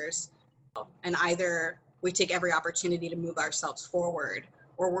for others. And either we take every opportunity to move ourselves forward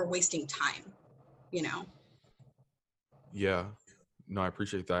or we're wasting time, you know? Yeah. No, I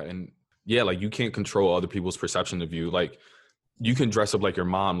appreciate that. And yeah, like you can't control other people's perception of you. Like you can dress up like your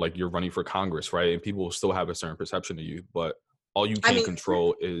mom, like you're running for Congress, right? And people will still have a certain perception of you, but all you I can mean,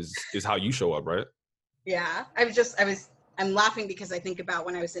 control is how you show up, right? yeah, I'm laughing because I think about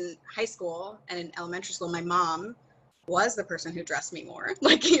when I was in high school and in elementary school, my mom was the person who dressed me more.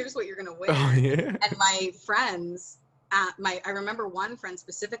 Like, here's what you're gonna wear. Oh yeah. And my friends, I remember one friend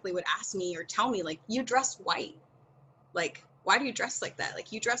specifically would ask me or tell me, like, you dress white. Like, why do you dress like that?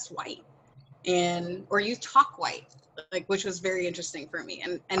 Like, you dress white, or you talk white, like, which was very interesting for me.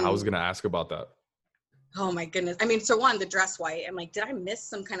 And I was gonna ask about that. oh my goodness. I mean, so one, the dress white. I'm like, did I miss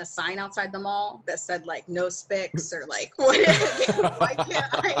some kind of sign outside the mall that said like no spics or like what? Why can't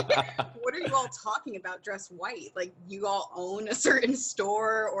I? What are you all talking about? Dress white? Like you all own a certain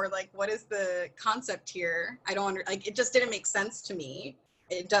store, or like what is the concept here? I don't like. It just didn't make sense to me.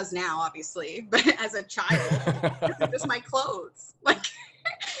 It does now, obviously, but as a child, this is just my clothes. Like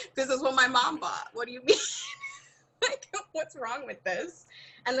this is what my mom bought. What do you mean? Like what's wrong with this?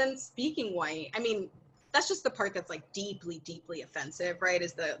 And then speaking white. I mean, that's just the part that's like deeply, deeply offensive, right?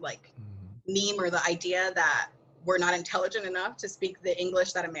 Is the like meme or the idea that we're not intelligent enough to speak the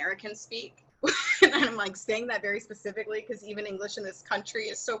English that Americans speak. And I'm like saying that very specifically because even English in this country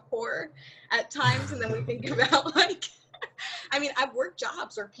is so poor at times. And then we think about like, I mean, I've worked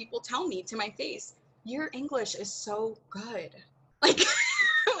jobs where people tell me to my face, your English is so good. Like,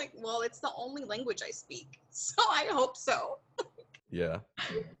 like, well, it's the only language I speak. So I hope so. Yeah.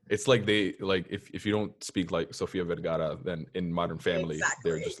 It's like they like if you don't speak like Sofia Vergara, then in Modern Family,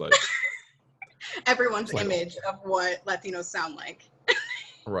 Exactly. they're just like everyone's like, image of what Latinos sound like.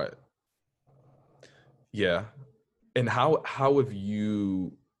 right. Yeah. And how have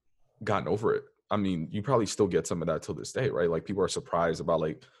you gotten over it? I mean, you probably still get some of that till this day, right? Like people are surprised about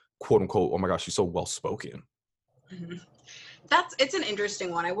like quote unquote, oh my gosh, she's so well spoken. Mm-hmm. It's an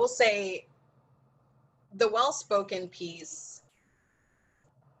interesting one. I will say the well spoken piece,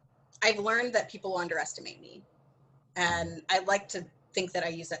 I've learned that people underestimate me. And I like to think that I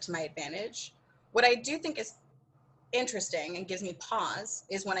use that to my advantage. What I do think is interesting and gives me pause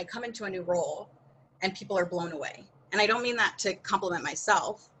is when I come into a new role and people are blown away. And I don't mean that to compliment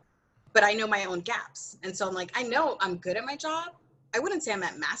myself, but I know my own gaps. And so I'm like, I know I'm good at my job. I wouldn't say I'm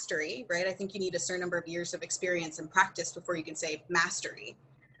at mastery, right? I think you need a certain number of years of experience and practice before you can say mastery.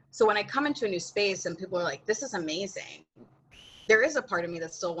 So when I come into a new space and people are like, this is amazing, there is a part of me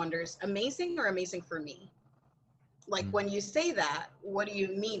that still wonders, amazing or amazing for me? Like when you say that, what do you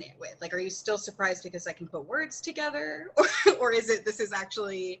mean it with? Like, are you still surprised because I can put words together? Or is it, this is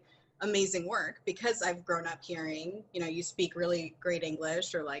actually amazing work because I've grown up hearing, you know, you speak really great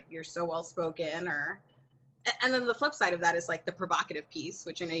English, or like you're so well spoken, or, and then the flip side of that is like the provocative piece,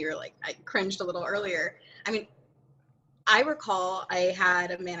 which I know you're like, I cringed a little earlier. I mean, I recall I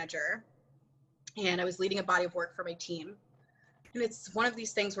had a manager and I was leading a body of work for my team. And it's one of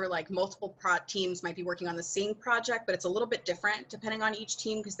these things where like multiple teams might be working on the same project, but it's a little bit different depending on each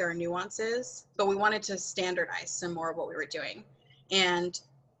team because there are nuances. But we wanted to standardize some more of what we were doing. And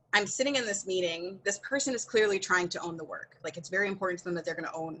I'm sitting in this meeting. This person is clearly trying to own the work. Like it's very important to them that they're going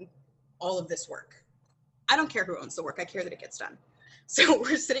to own all of this work. I don't care who owns the work. I care that it gets done. So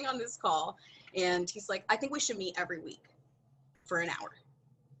we're sitting on this call and he's like, I think we should meet every week for an hour.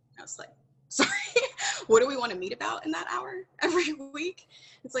 I was like, sorry, what do we want to meet about in that hour every week?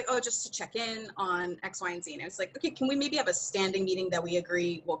 It's like, oh, just to check in on X, Y, and Z. And it's like, okay, can we maybe have a standing meeting that we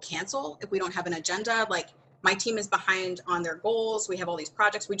agree will cancel if we don't have an agenda? Like my team is behind on their goals. We have all these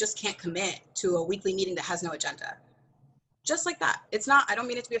projects. We just can't commit to a weekly meeting that has no agenda. Just like that. It's not, I don't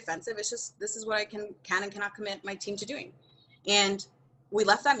mean it to be offensive. It's just, this is what I can and cannot commit my team to doing. And we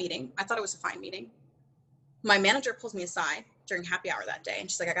left that meeting. I thought it was a fine meeting. My manager pulls me aside during happy hour that day. And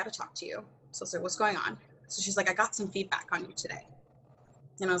she's like, I got to talk to you. So I was like, what's going on? So she's like, I got some feedback on you today.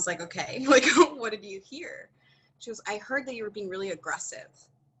 And I was like, okay, like, what did you hear? She goes, I heard that you were being really aggressive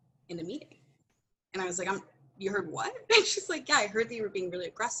in the meeting. And I was like, you heard what? And she's like, yeah, I heard that you were being really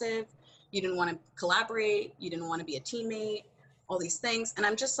aggressive. You didn't want to collaborate. You didn't want to be a teammate, all these things. And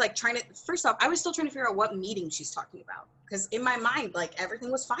I'm just like first off, I was still trying to figure out what meeting she's talking about. Because in my mind, like everything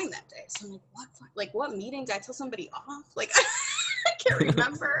was fine that day. So I'm like, what meeting? Did I tell somebody off? Like, I can't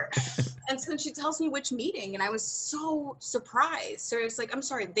remember. And so then she tells me which meeting. And I was so surprised. So it's like, I'm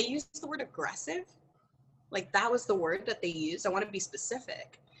sorry, they used the word aggressive? Like that was the word that they used? I want to be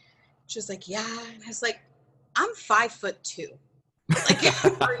specific. She was like, yeah. And I was like, I'm 5'2".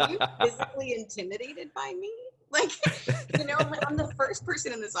 Like, are you physically intimidated by me? Like, you know, I'm the first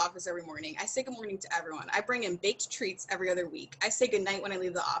person in this office every morning. I say good morning to everyone. I bring in baked treats every other week. I say good night when I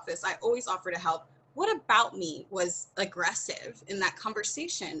leave the office. I always offer to help what about me was aggressive in that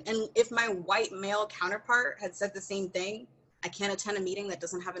conversation? And if my white male counterpart had said the same thing, I can't attend a meeting that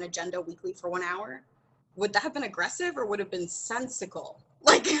doesn't have an agenda weekly for 1 hour, would that have been aggressive or would have been sensical?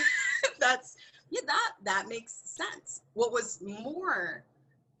 Like that makes sense. What was more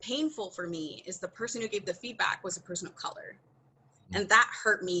painful for me is the person who gave the feedback was a person of color. And that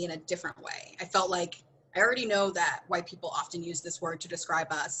hurt me in a different way. I felt like I already know that white people often use this word to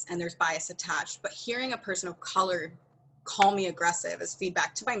describe us and there's bias attached, but hearing a person of color call me aggressive as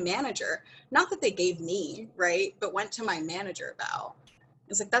feedback to my manager, not that they gave me, right, but went to my manager about,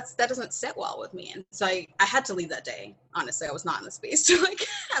 it's like, that doesn't sit well with me. And so I had to leave that day. Honestly, I was not in the space to like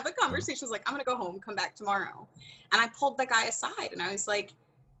have a conversation. I was like, I'm going to go home, come back tomorrow. And I pulled the guy aside and I was like,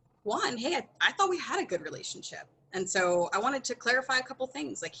 one, hey, I thought we had a good relationship. And so I wanted to clarify a couple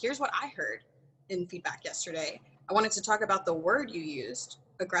things. Like, here's what I heard in feedback yesterday. I wanted to talk about the word you used,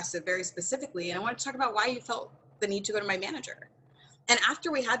 aggressive, very specifically. And I wanted to talk about why you felt the need to go to my manager. And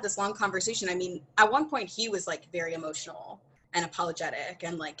after we had this long conversation, I mean, at one point he was like very emotional and apologetic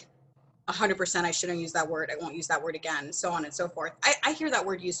and like 100% I shouldn't use that word. I won't use that word again, so on and so forth. I hear that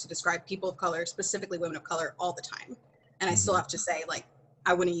word used to describe people of color, specifically women of color, all the time. And I still have to say, like,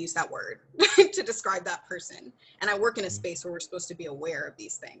 I wouldn't use that word to describe that person. And I work in a space where we're supposed to be aware of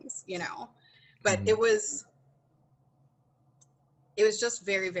these things, you know, but it was just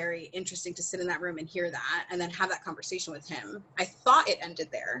very, very interesting to sit in that room and hear that and then have that conversation with him. I thought it ended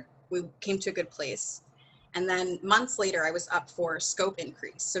there. We came to a good place. And then months later, I was up for scope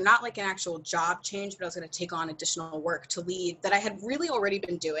increase. So not like an actual job change, but I was going to take on additional work to lead that I had really already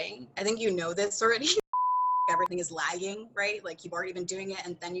been doing. I think you know this already. Everything is lagging, right? Like you've already been doing it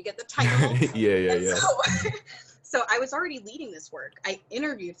and then you get the title. Yeah. So I was already leading this work. I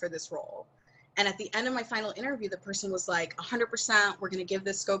interviewed for this role. And at the end of my final interview, the person was like, 100%, we're going to give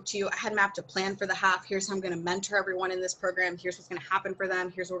this scope to you. I had mapped a plan for the half. Here's how I'm going to mentor everyone in this program. Here's what's going to happen for them.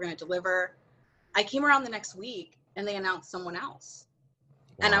 Here's what we're going to deliver. I came around the next week and they announced someone else.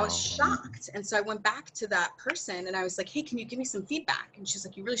 Wow. And I was shocked. And so I went back to that person and I was like, hey, can you give me some feedback? And she's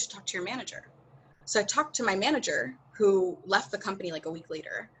like, you really should talk to your manager. So I talked to my manager who left the company like a week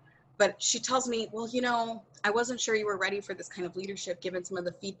later, but she tells me, well, you know, I wasn't sure you were ready for this kind of leadership given some of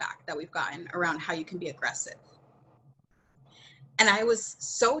the feedback that we've gotten around how you can be aggressive. And I was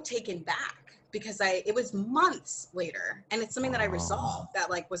so taken back because it was months later and it's something that I resolved that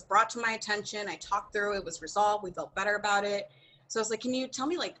like was brought to my attention. I talked through it, was resolved. We felt better about it. So I was like, can you tell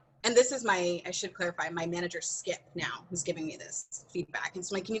me like, and this is I should clarify, my manager Skip now who's giving me this feedback. And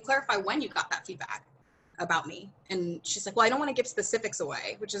so I'm like, can you clarify when you got that feedback about me? And she's like, well, I don't want to give specifics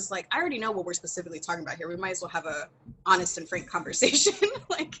away, which is like, I already know what we're specifically talking about here. We might as well have a honest and frank conversation.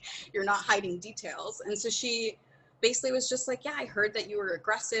 Like you're not hiding details. And so she basically was just like, yeah, I heard that you were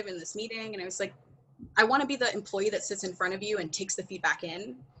aggressive in this meeting. And I was like, I want to be the employee that sits in front of you and takes the feedback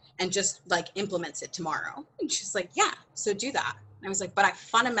in and just like implements it tomorrow. And she's like, yeah, so do that. And I was like, but I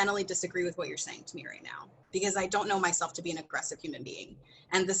fundamentally disagree with what you're saying to me right now because I don't know myself to be an aggressive human being.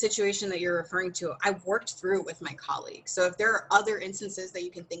 And the situation that you're referring to, I've worked through with my colleagues. So if there are other instances that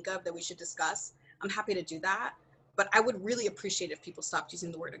you can think of that we should discuss, I'm happy to do that. But I would really appreciate if people stopped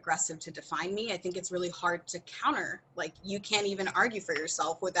using the word aggressive to define me. I think it's really hard to counter. Like you can't even argue for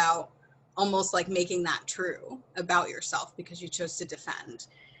yourself without almost like making that true about yourself because you chose to defend.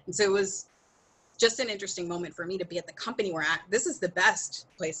 And so it was just an interesting moment for me to be at the company we're at. This is the best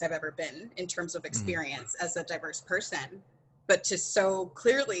place I've ever been in terms of experience as a diverse person, but to so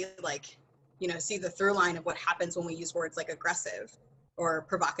clearly like, you know, see the through line of what happens when we use words like aggressive or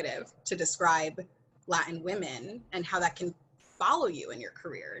provocative to describe Latin women and how that can follow you in your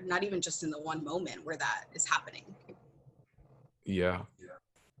career, not even just in the one moment where that is happening. Yeah.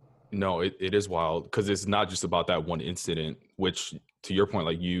 No, it is wild because it's not just about that one incident, which to your point,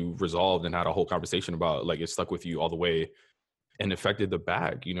 like you resolved and had a whole conversation about, like it stuck with you all the way and affected the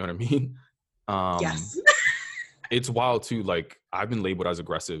bag. You know what I mean? Yes. It's wild too. Like I've been labeled as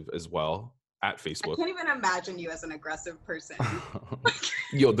aggressive as well at Facebook. I can't even imagine you as an aggressive person.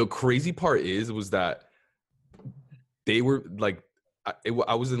 Yo, the crazy part was that they were like,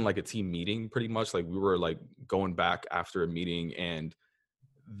 I was in like a team meeting pretty much. Like we were like going back after a meeting and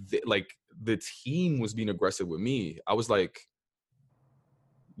the team was being aggressive with me. I was like,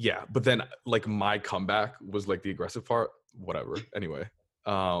 yeah, but then like my comeback was like the aggressive part, whatever. Anyway,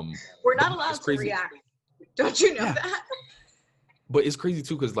 we're not allowed to react. Don't you know that? But it's crazy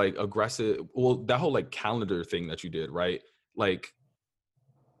too, because like aggressive, well, that whole like calendar thing that you did, right? Like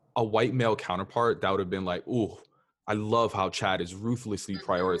a white male counterpart, that would have been like, ooh, I love how Chad is ruthlessly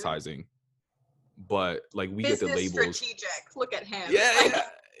prioritizing. But like we Business get the labels. Strategic. Look at him.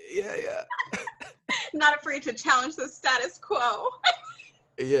 Yeah. Not afraid to challenge the status quo.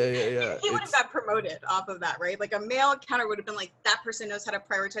 Yeah. He would have got promoted off of that, right? Like a male counter would have been like, that person knows how to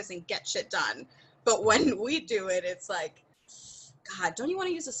prioritize and get shit done. But when we do it, it's like, God, don't you want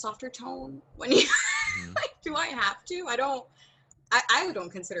to use a softer tone when you like, do I have to? I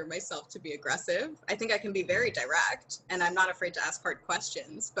don't consider myself to be aggressive. I think I can be very direct, and I'm not afraid to ask hard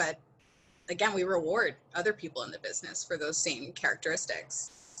questions. But again, we reward other people in the business for those same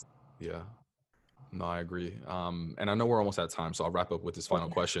characteristics. Yeah. No, I agree. And I know we're almost at time, so I'll wrap up with this final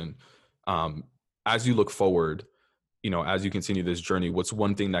question. As you look forward, as you continue this journey, what's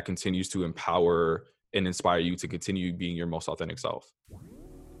one thing that continues to empower and inspire you to continue being your most authentic self?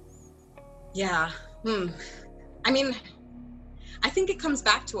 Yeah. I mean, I think it comes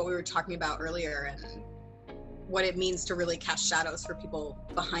back to what we were talking about earlier and what it means to really cast shadows for people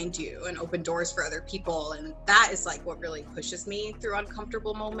behind you and open doors for other people. And that is like what really pushes me through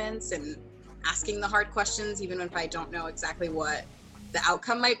uncomfortable moments and asking the hard questions, even if I don't know exactly what the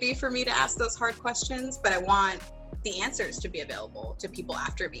outcome might be for me to ask those hard questions. But I want the answers to be available to people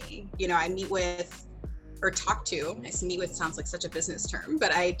after me. I meet with or talk to, meet with sounds like such a business term,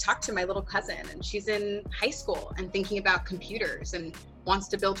 but I talk to my little cousin and she's in high school and thinking about computers and wants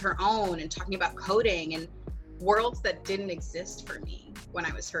to build her own and talking about coding and worlds that didn't exist for me when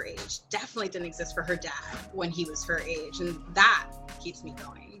I was her age, definitely didn't exist for her dad when he was her age. And that keeps me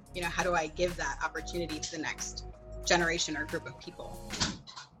going. How do I give that opportunity to the next generation or group of people?